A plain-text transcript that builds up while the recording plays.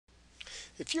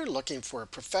If you're looking for a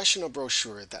professional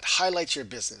brochure that highlights your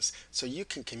business so you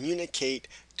can communicate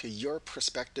to your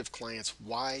prospective clients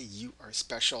why you are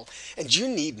special and you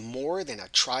need more than a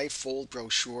tri-fold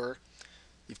brochure,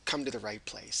 you've come to the right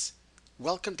place.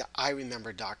 Welcome to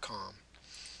iremember.com,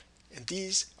 and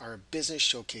these are business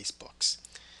showcase books.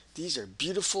 These are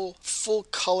beautiful, full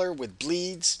color with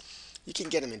bleeds. You can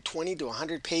get them in 20 to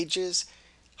 100 pages,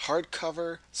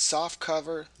 hardcover,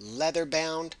 softcover, leather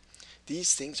bound.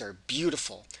 These things are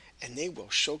beautiful and they will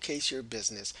showcase your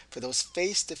business for those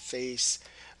face-to-face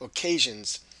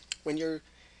occasions when you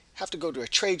have to go to a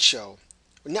trade show,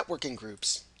 or networking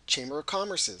groups, chamber of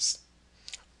commerces,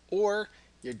 or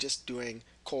you're just doing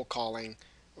cold calling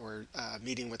or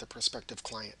meeting with a prospective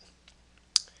client.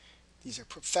 These are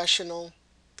professional,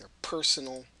 they're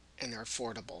personal, and they're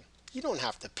affordable. You don't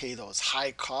have to pay those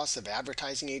high costs of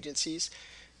advertising agencies.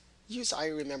 Use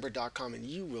iremember.com and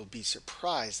you will be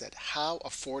surprised at how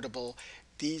affordable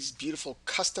these beautiful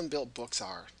custom-built books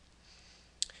are.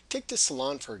 Take the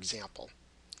salon for example.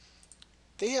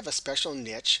 They have a special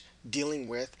niche dealing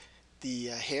with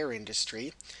the hair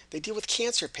industry. They deal with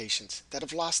cancer patients that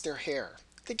have lost their hair.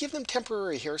 They give them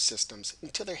temporary hair systems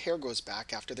until their hair grows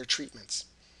back after their treatments.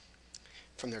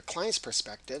 From their clients'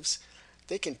 perspectives,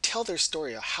 they can tell their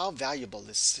story of how valuable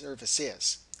this service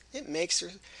is. It makes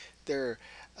their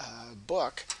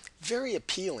book very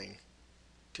appealing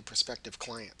to prospective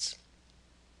clients.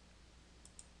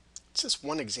 It's just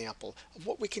one example of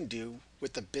what we can do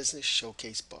with the Business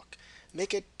Showcase book.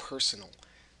 Make it personal.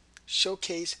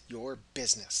 Showcase your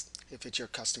business. If it's your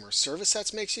customer service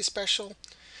that makes you special,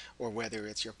 or whether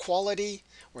it's your quality,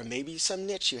 or maybe some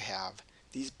niche you have,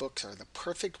 these books are the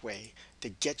perfect way to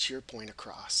get your point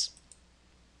across.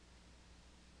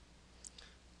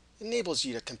 It enables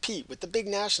you to compete with the big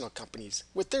national companies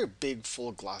with their big,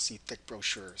 full, glossy, thick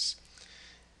brochures.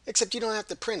 Except you don't have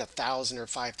to print 1,000 or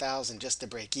 5,000 just to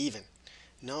break even.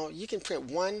 No, you can print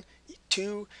 1,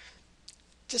 2,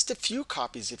 just a few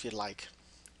copies if you'd like.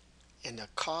 And the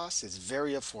cost is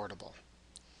very affordable.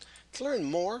 To learn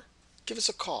more, give us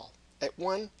a call at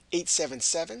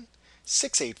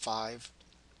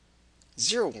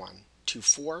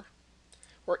 1-877-685-0124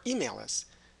 or email us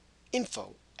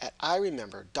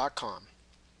info@iremember.com.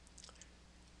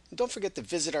 And don't forget to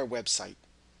visit our website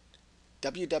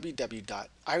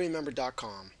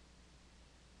www.iremember.com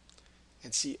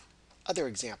and see other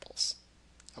examples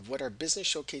of what our Business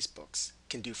Showcase books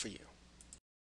can do for you.